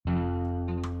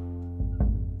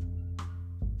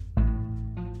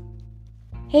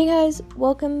Hey guys,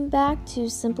 welcome back to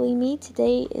Simply Me.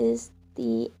 Today is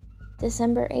the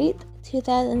December 8th,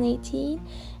 2018,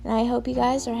 and I hope you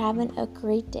guys are having a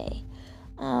great day.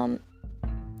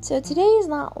 So today is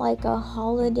not like a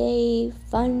holiday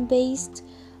fun-based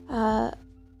podcast,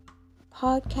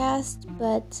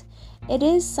 but it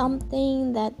is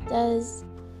something that does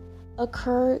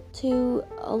occur to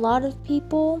a lot of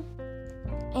people,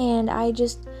 and I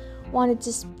just wanted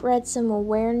to spread some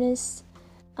awareness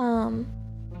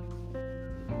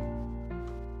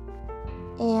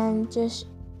and just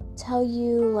tell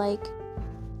you like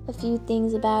a few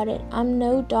things about it. I'm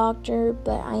no doctor,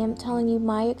 but I am telling you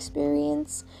my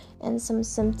experience and some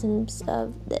symptoms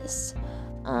of this.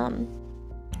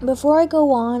 Before I go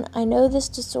on, I know this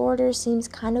disorder seems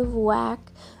kind of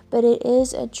whack, but it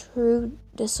is a true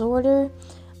disorder.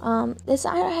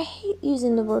 I hate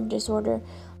using the word disorder,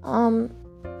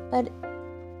 but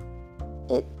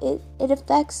it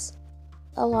affects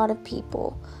a lot of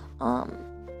people.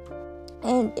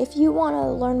 And if you want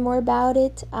to learn more about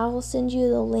it, I will send you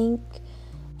the link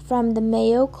from the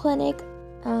Mayo Clinic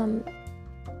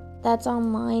that's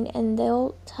online, and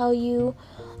they'll tell you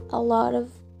a lot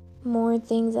of more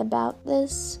things about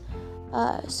this.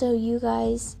 So you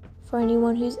guys, for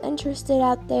anyone who's interested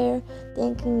out there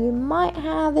thinking you might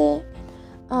have it,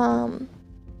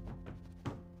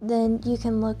 then you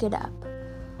can look it up.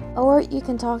 Or you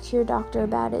can talk to your doctor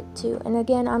about it too. And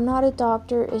again, I'm not a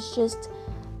doctor, it's just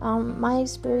my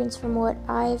experience from what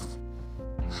I've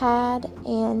had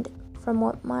and from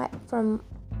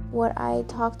what I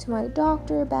talked to my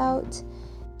doctor about,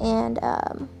 and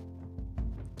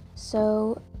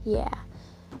so yeah.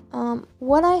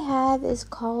 What I have is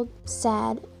called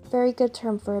SAD. Very good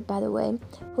term for it, by the way.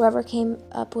 Whoever came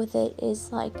up with it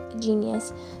is like a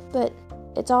genius. But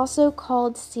it's also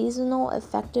called seasonal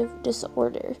affective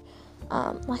disorder.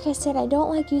 Like I said, I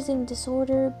don't like using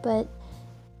disorder, but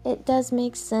it does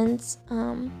make sense.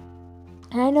 And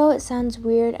I know it sounds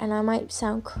weird and I might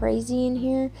sound crazy in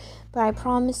here, but I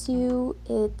promise you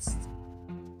it's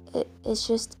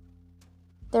just,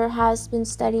 there has been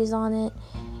studies on it,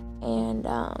 and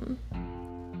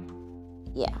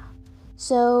yeah.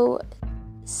 So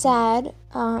SAD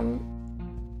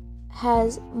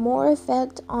has more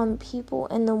effect on people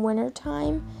in the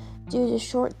wintertime due to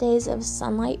short days of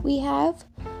sunlight we have.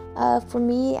 For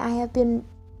me, I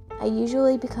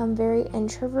usually become very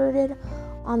introverted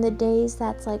on the days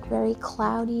that's like very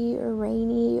cloudy or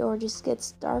rainy or just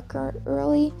gets darker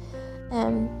early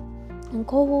and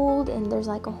cold, and there's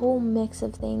like a whole mix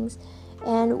of things.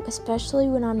 And especially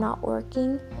when I'm not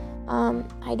working,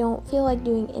 I don't feel like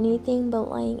doing anything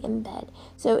but laying in bed.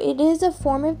 So it is a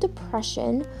form of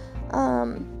depression,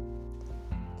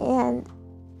 and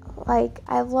like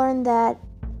I've learned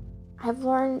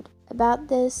about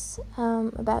this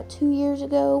about 2 years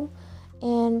ago,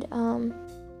 and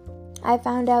I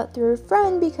found out through a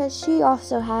friend because she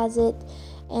also has it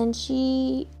and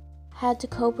she had to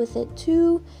cope with it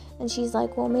too, and she's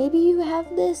like, well, maybe you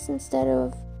have this instead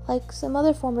of like some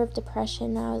other form of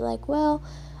depression. And I was like, well,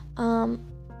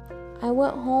 I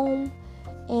went home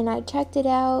and I checked it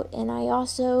out, and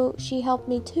she helped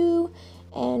me too,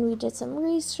 and we did some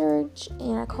research,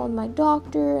 and I called my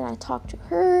doctor and I talked to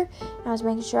her, and I was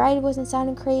making sure I wasn't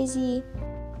sounding crazy,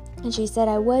 and she said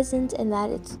I wasn't, and that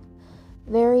it's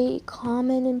very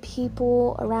common in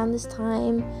people around this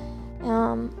time,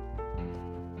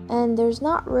 and there's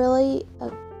not really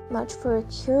much for a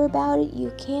cure about it.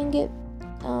 You can get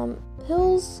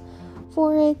pills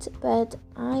for it, but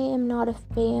I am not a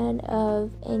fan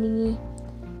of any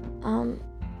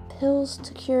pills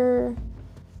to cure,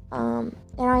 and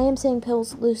I am saying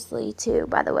pills loosely too,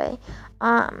 by the way,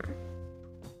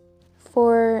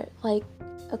 for like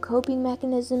a coping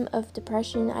mechanism of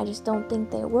depression. I just don't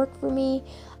think they work for me.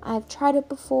 I've tried it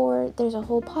before. There's a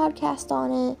whole podcast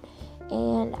on it,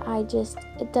 and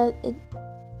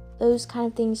those kind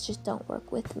of things just don't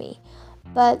work with me.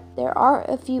 But there are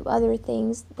a few other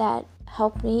things that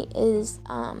help me. Is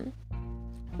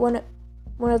one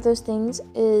of those things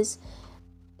is,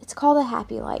 it's called a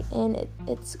happy light, and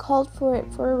it's called for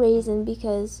it for a reason,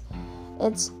 because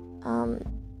it's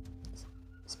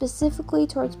specifically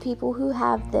towards people who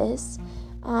have this.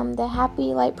 The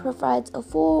happy light provides a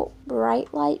full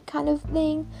bright light kind of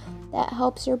thing that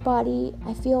helps your body,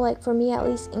 I feel like, for me at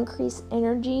least, increase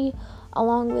energy,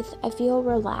 along with I feel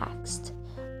relaxed.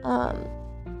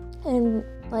 And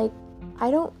like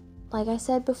I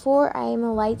said before, I am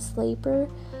a light sleeper,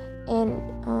 and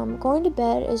going to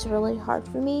bed is really hard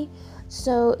for me,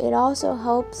 so it also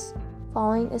helps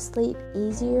falling asleep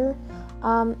easier.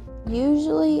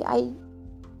 Usually I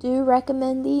do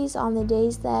recommend these on the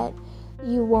days that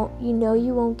you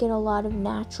won't get a lot of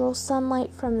natural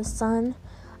sunlight from the sun.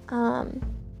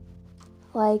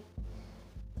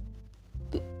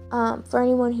 For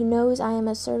anyone who knows, I am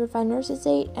a certified nurse's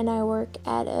aide, and I work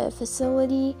at a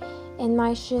facility, and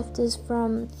my shift is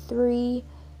from 3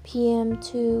 p.m.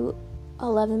 to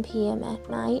 11 p.m. at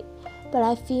night. But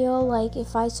I feel like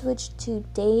if I switch to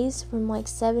days from like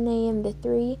 7 a.m. to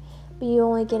 3, but you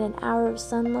only get an hour of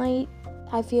sunlight,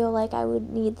 I feel like I would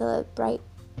need the bright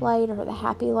light or the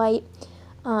happy light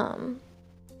a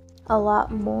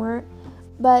lot more.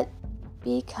 But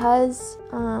because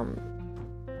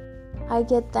I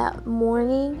get that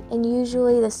morning, and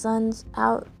usually the sun's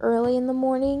out early in the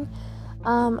morning,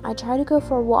 I try to go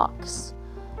for walks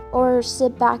or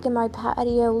sit back in my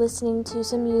patio listening to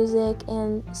some music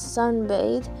and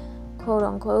sunbathe, quote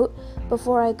unquote,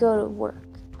 before I go to work.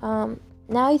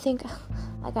 Now you think,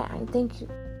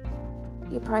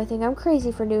 you probably think I'm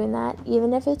crazy for doing that,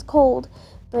 even if it's cold,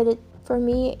 but for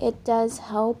me it does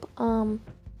help. And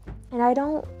I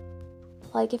don't,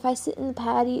 like, if I sit in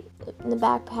the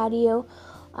back patio,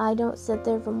 I don't sit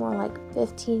there for more like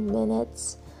 15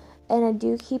 minutes, and I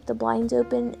do keep the blinds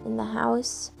open in the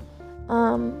house.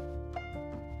 And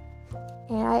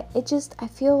I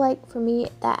feel like for me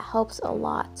that helps a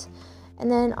lot. And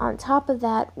then on top of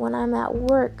that, when I'm at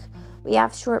work, we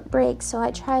have short breaks, so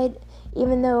I tried,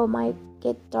 even though it might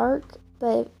get dark,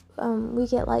 but we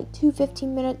get like 2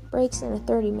 15-minute breaks and a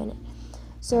 30-minute.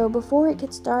 So before it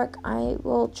gets dark, I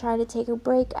will try to take a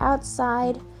break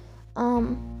outside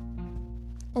in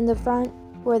the front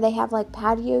where they have like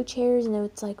patio chairs, and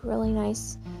it's like really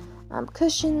nice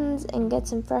cushions, and get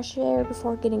some fresh air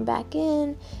before getting back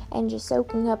in and just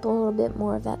soaking up a little bit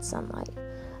more of that sunlight.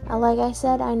 Like I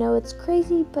said, I know it's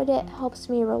crazy, but it helps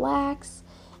me relax,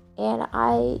 and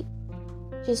I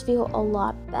just feel a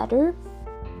lot better.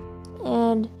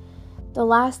 And the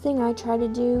last thing I try to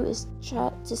do is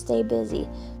try to stay busy.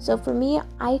 So for me,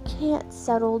 I can't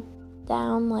settle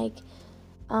down. Like,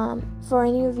 for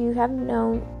any of you who haven't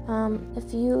known, a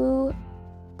few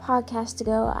podcasts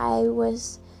ago, I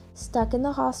was stuck in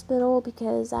the hospital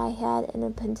because I had an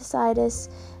appendicitis,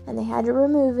 and they had to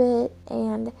remove it,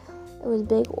 and it was a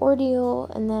big ordeal.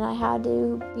 And then I had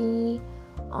to be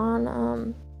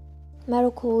on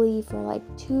medical leave for like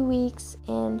 2 weeks,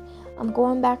 and I'm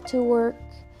going back to work,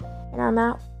 and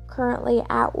I'm currently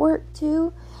at work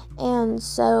too. And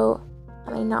so,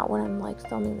 not when I'm like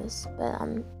filming this, but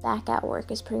I'm back at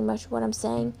work is pretty much what I'm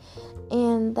saying.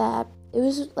 And that it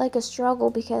was like a struggle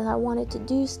because I wanted to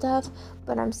do stuff,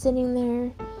 but I'm sitting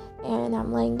there and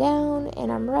I'm laying down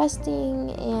and I'm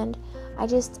resting, and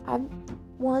I'm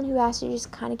one who has to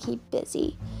just kind of keep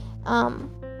busy.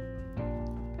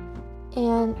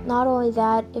 And not only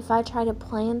that, if I try to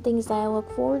plan things that I look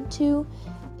forward to,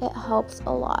 it helps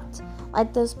a lot.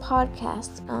 Like this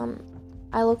podcast,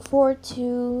 I look forward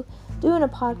to doing a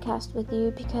podcast with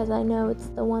you because I know it's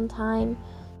the one time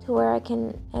to where I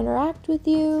can interact with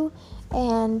you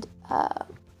and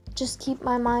just keep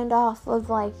my mind off of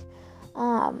like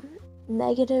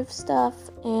negative stuff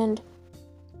and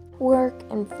work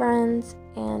and friends.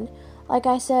 And like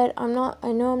I said, I know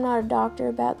I'm not a doctor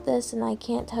about this, and I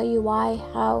can't tell you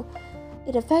how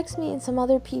it affects me and some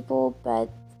other people, but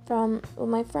from what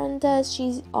my friend does,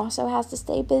 she also has to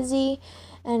stay busy,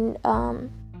 and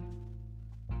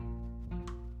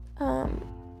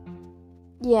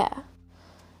yeah,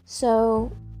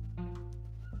 so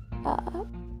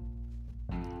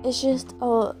it's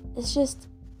just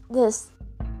this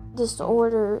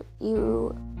disorder.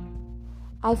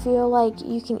 I feel like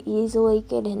you can easily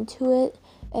get into it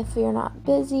if you're not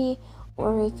busy,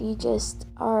 or if you just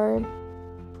are,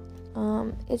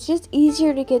 it's just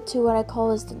easier to get to what I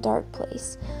call as the dark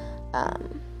place.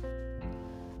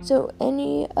 So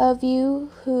any of you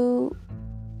who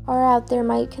are out there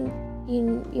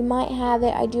you might have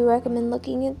it. I do recommend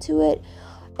looking into it.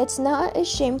 It's not a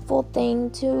shameful thing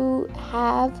to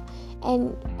have,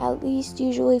 and at least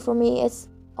usually for me, it's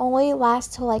only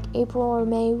lasts till like April or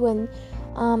May when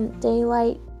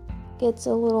daylight gets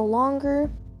a little longer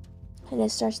and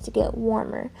it starts to get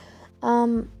warmer.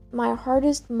 My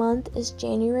hardest month is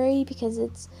January because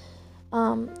it's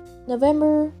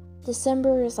November,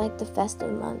 December is like the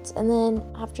festive months, and then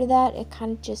after that it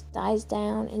kind of just dies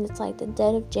down, and it's like the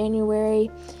dead of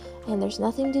January, and there's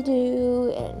nothing to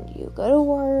do, and you go to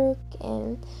work,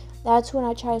 and that's when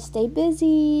I try to stay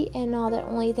busy. And not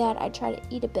only that, I try to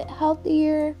eat a bit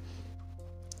healthier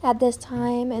at this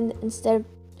time, and instead of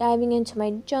diving into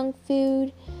my junk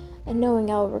food and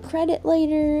knowing I'll regret it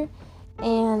later,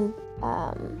 and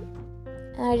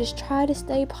I just try to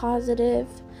stay positive.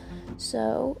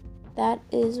 So that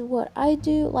is what I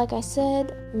do. Like I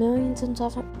said millions of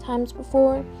times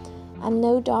before, I'm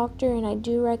no doctor, and I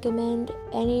do recommend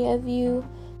any of you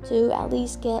to at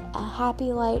least get a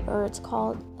Happy Light, or it's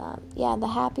called, the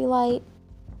Happy Light.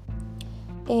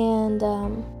 And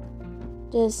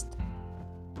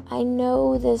I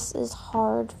know this is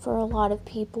hard for a lot of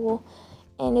people,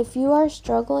 and if you are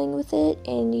struggling with it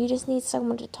and you just need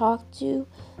someone to talk to,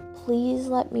 please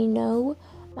let me know.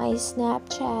 My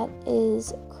Snapchat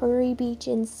is Curry Beach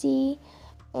NC,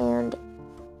 and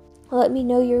let me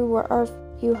know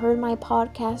you heard my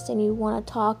podcast and you want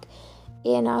to talk,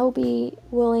 and I'll be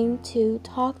willing to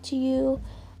talk to you.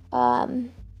 And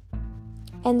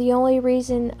the only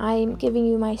reason I'm giving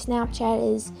you my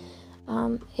Snapchat is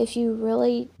if you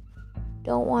really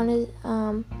don't want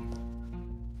to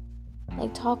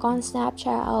talk on Snapchat,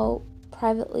 I'll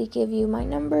privately give you my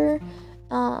number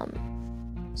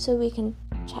so we can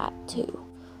chat too.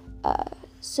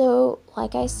 So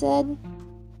like I said,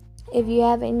 if you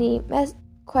have any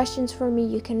questions for me,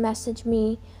 you can message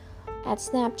me at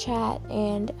Snapchat,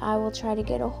 and I will try to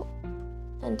get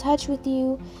in touch with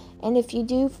you. And if you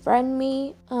do friend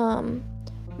me,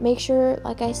 make sure,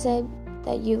 like I said,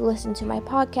 that you listen to my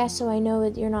podcast, so I know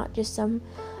that you're not just some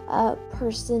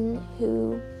person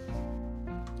who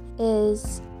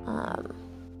is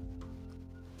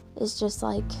just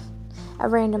like a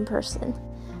random person.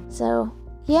 So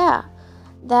yeah,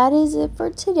 that is it for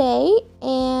today.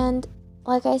 And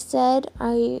like I said,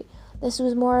 this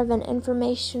was more of an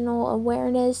informational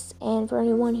awareness, and for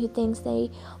anyone who thinks they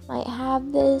might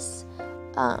have this,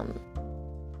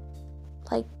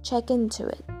 check into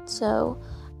it. So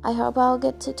I hope I'll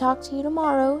get to talk to you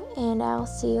tomorrow, and I'll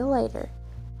see you later.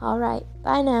 Alright,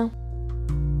 bye now.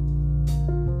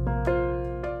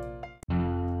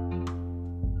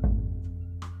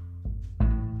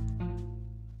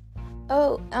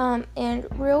 And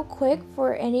real quick,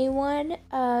 for anyone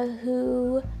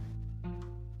who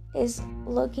is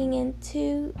looking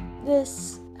into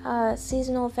this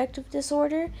seasonal affective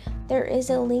disorder, there is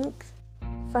a link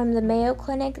from the Mayo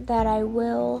Clinic that I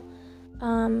will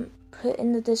put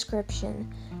in the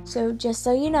description. So just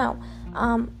so you know.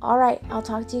 Alright, I'll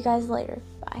talk to you guys later.